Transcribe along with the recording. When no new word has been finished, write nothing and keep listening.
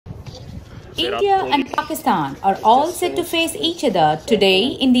India and Pakistan are all set to face each other today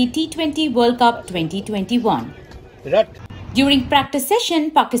in the T20 World Cup 2021. During practice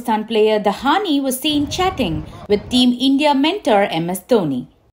session, Pakistan player Dahani was seen chatting with Team India mentor MS Dhoni.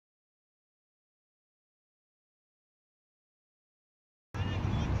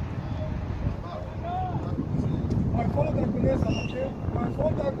 I followed that Gunesa, okay? I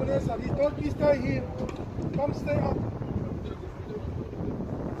followed that Gunesa. He told me stay here. Come stay up.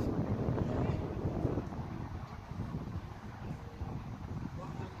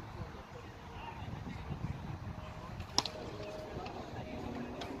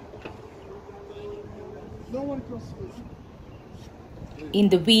 No one crosses. In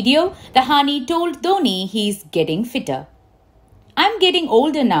the video, Dahani told Dhoni he's getting fitter. "I'm getting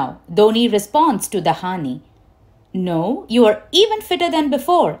older now," Dhoni responds to Dahani. "No, you are even fitter than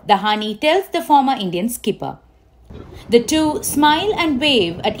before," Dahani tells the former Indian skipper. The two smile and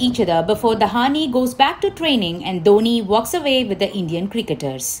wave at each other before Dahani goes back to training and Dhoni walks away with the Indian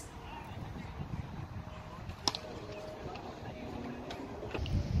cricketers.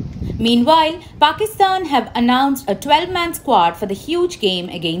 Meanwhile, Pakistan have announced a 12-man squad for the huge game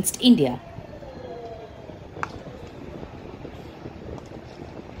against India.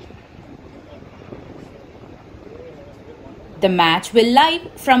 The match will live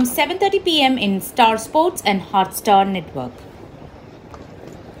from 7:30 p.m. in Star Sports and Hotstar Network.